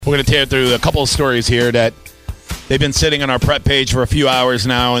We're going to tear through a couple of stories here that they've been sitting on our prep page for a few hours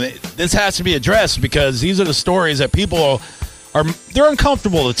now, and this has to be addressed because these are the stories that people they're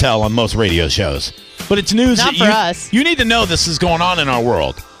uncomfortable to tell on most radio shows. But it's news Not that for us. You need to know this is going on in our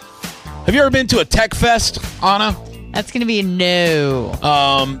world. Have you ever been to a tech fest, Anna? That's going to be a no.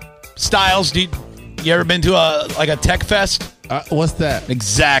 Stylez, you ever been to a tech fest? What's that?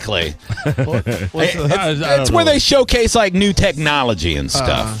 Exactly. It's where they showcase like new technology and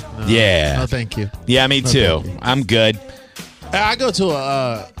stuff. No. Yeah. No, thank you. Yeah, me too. I'm good. I go to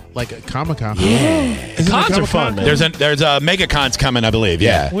a Comic-Con. Yeah. Cons are fun, man. There's a Megacons coming, I believe.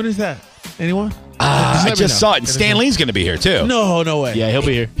 Yeah. When is that? Anyone? I just saw it. And Stan Lee's going to be here too. No way. Yeah, he'll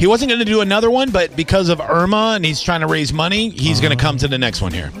be here. He wasn't going to do another one, but because of Irma and he's trying to raise money, he's going to come to the next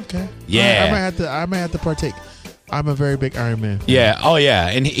one here. Okay. Yeah. I might have to partake. I'm a very big Iron Man fan. Yeah. Oh, yeah.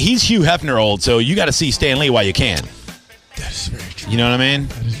 And he's Hugh Hefner old, so you got to see Stan Lee while you can. That is very true. You know what I mean?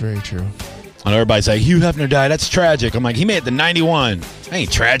 That is very true. And everybody's like, Hugh Hefner died. That's tragic. I'm like, he made it to 91. That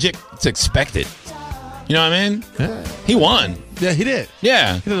ain't tragic. It's expected. You know what I mean? Yeah. He won. Yeah, he did.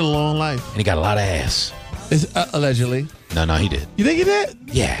 Yeah. He did a long life. And he got a lot of ass. Allegedly. No, he did. You think he did?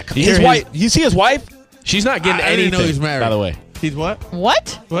 Yeah. You His hear wife. You see his wife? She's not getting I anything. didn't know he's married. By the way. He's what?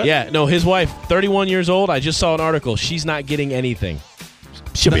 What? Yeah, no, his wife, 31 years old. I just saw an article. She's not getting anything.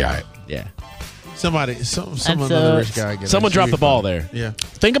 She'll be all right. Yeah. Some another rich guy. Someone dropped the ball there. Yeah.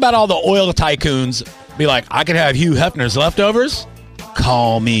 Think about all the oil tycoons. Be like, I could have Hugh Hefner's leftovers.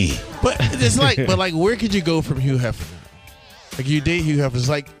 Call me. But it's like, where could you go from Hugh Hefner? Like you date Hugh Hefner, it's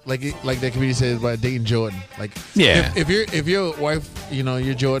like that comedian says about dating Jordan. Like, Yeah. if your wife,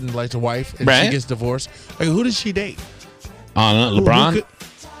 your Jordan likes a wife and Right. she gets divorced, like who does she date? LeBron. Who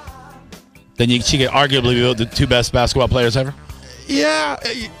Then she could arguably be the two best basketball players ever. Yeah.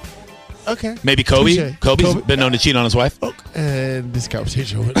 Okay. Maybe Kobe. Touché. Kobe's been known to cheat on his wife. And this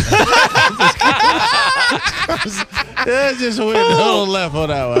conversation went. That's just went a little left on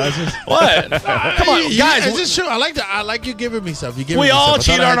that one. What? Come on, guys. It's just true. I like you giving me stuff. We all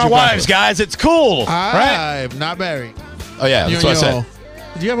cheat on our wives, guys. It's cool, right? I'm not married. Oh yeah, that's what I said.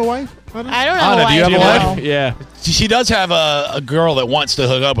 Do you have a wife? I don't know. Anna, do you have a wife? Yeah. She does have a girl that wants to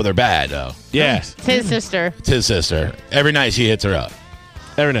hook up with her bad though. Yeah. It's his sister. It's his sister. Every night she hits her up.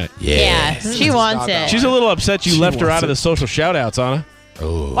 Every night. Yeah, she wants it. She's a little upset you left her out of the social shout-outs, Anna.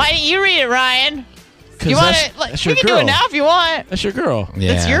 Oh. Why didn't you read it, Ryan? 'Cause You want that's- it? that's We your can do girl. it now if you want. That's your girl.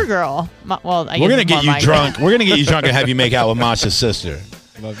 Yeah. It's your girl. Well, I We're guess gonna it's get more you my drunk. We're gonna get you drunk and have you make out with Masha's sister.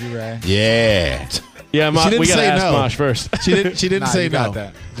 Love you, Ray. Yeah. Yeah, She didn't we got to say ask no. Mosh first. She didn't Nah, say you got no.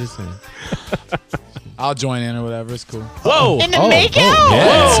 that. Just saying. I'll join in or whatever. It's cool. Whoa. In the Oh, makeout?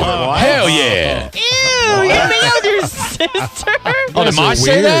 yes. Whoa. Hell yeah. Ew, you're making out with your sister? Oh, did Mosh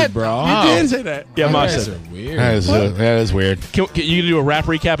say that? bro. You did say that. Yeah, You Mosh guys said. are weird. That is weird. Can you do a rap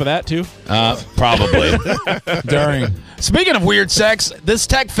recap of that, too? Probably. During. Speaking of weird sex, this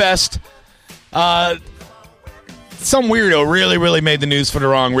Tech Fest, some weirdo really made the news for the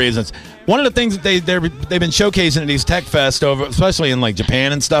wrong reasons. One of the things that they've been showcasing at these Tech Fest, especially in like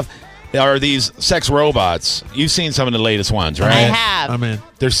Japan and stuff, are these sex robots. You've seen some of the latest ones, right? I have. I'm in.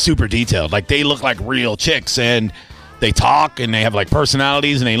 They're super detailed. Like they look like real chicks, and they talk, and they have like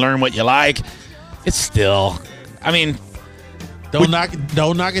personalities, and they learn what you like. It's still, I mean, Don't knock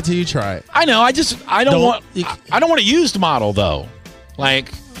it till you try it. I know. I don't want a used model though. Like,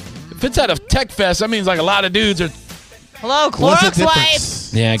 if it's at a Tech Fest, that means like a lot of dudes are. Hello, What's the Clorox wipe.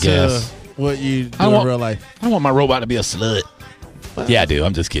 difference? Yeah, I to guess. what you do I in want- real life. I don't want my robot to be a slut. Yeah, I do.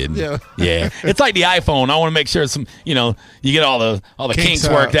 I'm just kidding. Yeah. Yeah. It's like the iPhone. I want to make sure you get all the kinks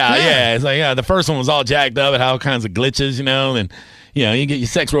out. worked out. Yeah. Yeah. It's like the first one was all jacked up and all kinds of glitches, and you get your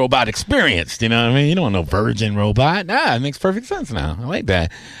sex robot experienced. You know what I mean? You don't want no virgin robot. Nah, it makes perfect sense now. I like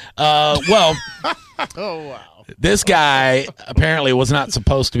that. Well. Oh wow. This guy apparently was not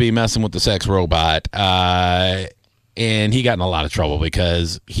supposed to be messing with the sex robot, and he got in a lot of trouble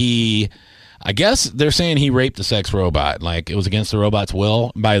because I guess they're saying he raped the sex robot. Like, it was against the robot's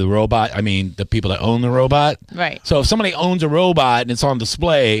will. By the robot, I mean the people that own the robot. Right. So if somebody owns a robot and it's on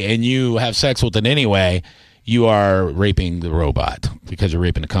display and you have sex with it anyway, you are raping the robot because you're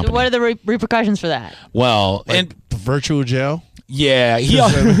raping the company. What are the repercussions for that? Well, Like and virtual jail. yeah, they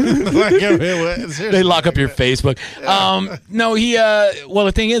lock up your Facebook. No, well,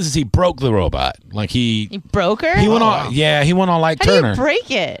 the thing is he broke the robot. Like You broke her? he went on. Yeah, he went on like How do Turner. you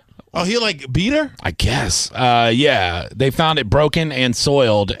break it? Oh, he beat her? I guess. Yeah, they found it broken and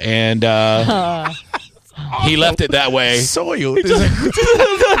soiled, and he left it that way. Soiled.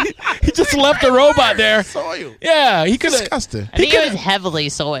 He just left the robot there. Soil. Yeah, he could have. Disgusting. I think it was heavily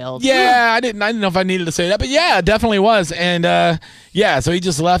soiled. Yeah, I didn't know if I needed to say that, but yeah, it definitely was. And so he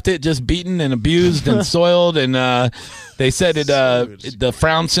just left it just beaten and abused and soiled. And they said the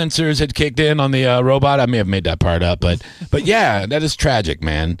frown sensors had kicked in on the robot. I may have made that part up, but yeah, that is tragic,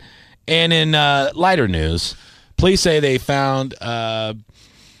 man. And in lighter news, police say they found a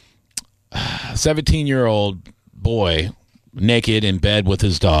 17-year-old boy naked in bed with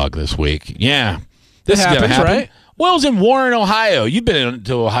his dog this week. Yeah, this is gonna happens, happen. right? Well, it was in Warren, Ohio. You've been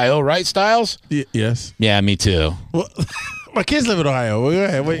to Ohio, right, Stylez? Yes. Yeah, me too. Well, my kids live in Ohio. Go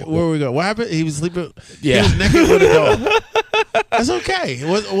ahead. Wait, where we go? What happened? He was sleeping. Yeah. He was naked with a dog. That's okay.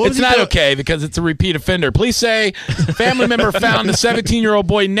 What was It's he not doing? okay because it's a repeat offender. Police say family member found a 17-year-old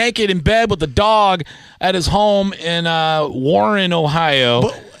boy naked in bed with a dog at his home in Warren, Ohio.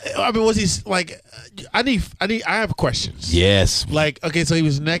 But, I mean, was he like? I have questions. Yes. Like, okay, so he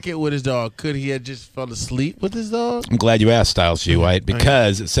was naked with his dog. Could he have just fell asleep with his dog? I'm glad you asked, Styles G. White,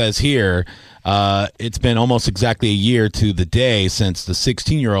 because it says here it's been almost exactly a year to the day since the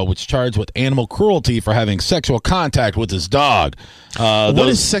 16-year-old was charged with animal cruelty for having sexual contact with his dog. What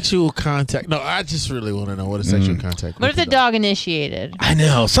is sexual contact? No, I just really want to know what is sexual contact. What if with the dog initiated? I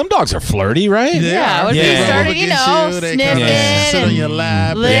know. Some dogs are flirty, right? Yeah, what if Yeah. he started, They come sniffing and sit on your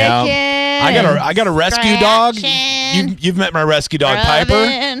lap. licking? I got a rescue dog. Scratching, You've met my rescue dog, Piper.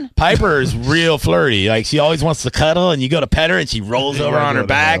 rubbing. Piper is real flirty. Like, she always wants to cuddle, and you go to pet her, and she rolls over on her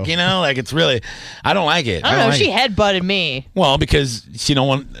back. You know, like, it's really. I don't like it. I don't know. like She it. headbutted me. Well, because she don't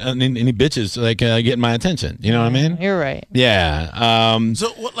want any bitches like getting my attention. You know what I mean? You're right. Yeah. So,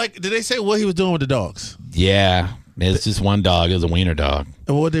 what? Like, did they say what he was doing with the dogs? Yeah. It's just one dog. It was a wiener dog.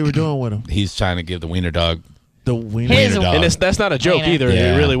 And what they were doing with him? He's trying to give the wiener dog. The wiener. His dog. And that's not a joke Wiener. either.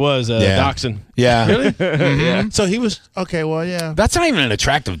 Yeah. It really was Yeah. dachshund. Yeah. Really? Yeah. So he was okay. Well, yeah. That's not even an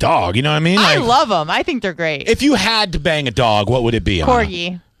attractive dog. You know what I mean? I Like, love them. I think they're great. if you had to bang a dog, what would it be? Anna?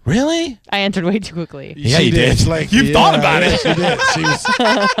 Corgi. Really? I answered way too quickly. Yeah, She you did. It's like, You've thought about it. She did. She was.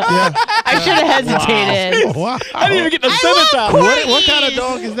 Yeah. I should have hesitated. Wow. I didn't even get the I sentence love out. What kind of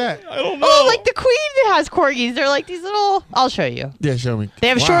dog is that? I don't know. Oh, like the queen has corgis. They're like these little. I'll show you. Yeah, show me. They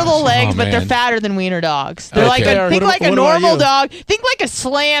have Wow. short little legs, Oh, but they're man. fatter than wiener dogs. They're Okay. like think What- like a what about normal you? dog. Think like a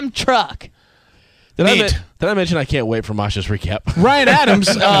slam truck. Neat. Did I mention I can't wait for Masha's recap? Ryan Adams,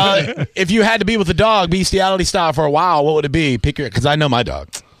 if you had to be with a dog, bestiality style for a while, what would it be? Pick your, because I know my dog.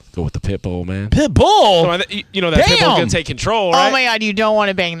 Go with the pit bull, man. Pit bull? You know that pit bull's Damn. gonna take control, right? Oh my god, you don't want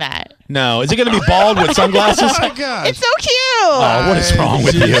to bang that. No. Is it going to be bald with sunglasses? Oh my God. It's so cute. Oh, what is wrong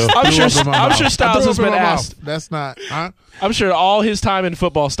with you? I'm sure Threw up in my I'm mouth. sure I Styles threw has up in been my mouth. asked. That's not. Huh? I'm sure all his time in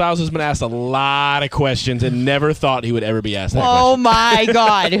football, Styles has been asked a lot of questions and never thought he would ever be asked that Oh question. my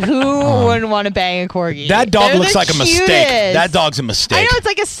god, who wouldn't want to bang a corgi? That dog They're looks the like a cutest. mistake. That dog's a I mistake. know, it's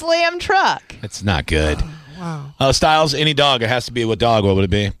like a slam truck. It's not good. Wow. Styles, any dog, it has to be what dog? What would it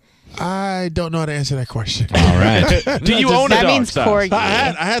be? I don't know how to answer that question. All right. Do you own a That dog, means Styles? corgi.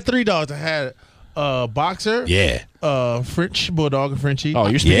 I had 3 dogs. I had a boxer, Yeah. French bulldog, a Frenchie. Oh,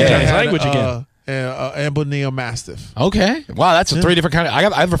 you're speaking Yeah. Chinese I had, language again. and Boneo Mastiff. Okay. Wow, that's a 3 different kind of. I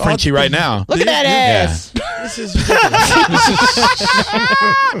have a Frenchie right now. Look at that Yeah. ass. This is ridiculous.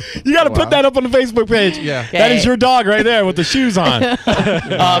 You got to put that up on the Facebook page. Yeah. That is your dog right there with the shoes on.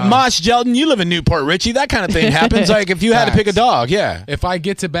 Mosh Jelton, you live in Newport Richie. That kind of thing happens. Like if you had to pick a dog, yeah. If I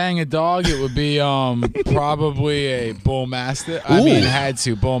get to bang a dog, it would be probably a bull mastiff. I Ooh. mean, had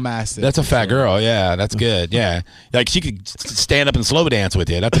to bull mastiff. That's a fat girl. Yeah, that's good. Yeah. Like she could stand up and slow dance with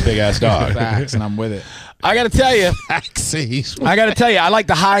you. That's a big ass dog. facts, and I'm with it. I got to tell you. Axes. I like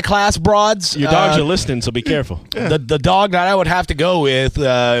the high class broads. Your dogs are listening, so be careful. The dog that I would have to go with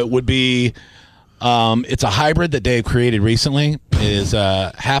would be it's a hybrid that they've created recently. It is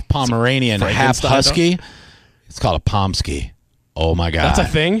half Pomeranian, half Frankenstein husky. It's called a Pomsky. Oh my god. That's a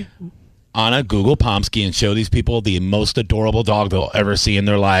thing? Anna, Google Pomsky and show these people the most adorable dog they'll ever see in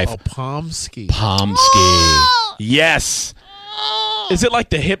their life. Oh, Pomsky. Pomsky. Yes. Is it like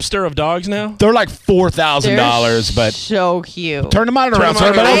the hipster of dogs now? They're like $4,000, but so cute. turn them on around so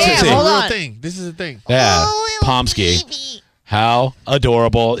them on everybody around. else can Hey, see. hold Real on. thing. This is the thing. Yeah, Pomsky. How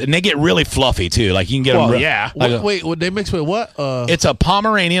adorable. And they get really fluffy, too. Like, you can get Well, them. yeah. Like Wait, would they mix with what? it's a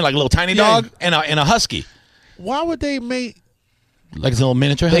Pomeranian, like a little tiny Yeah. dog, and a husky. Why would they make? Like a little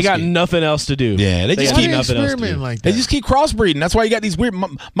miniature They husky. got nothing else to do. Yeah, they just Why keep they nothing else to experiment do. like that? They just keep crossbreeding. That's why you got these weird.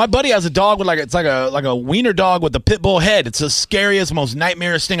 My buddy has a dog with it's like a wiener dog with a pit bull head. It's the scariest, most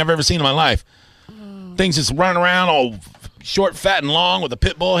nightmarish thing I've ever seen in my life. Things just running around all short, fat, and long with a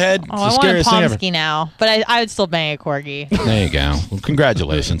pit bull head. It's Oh, the I want a scariest thing ever. Pomsky now, but I would still bang a corgi. There you go. Well,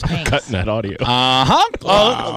 congratulations. Thanks. Cutting that audio. Uh huh.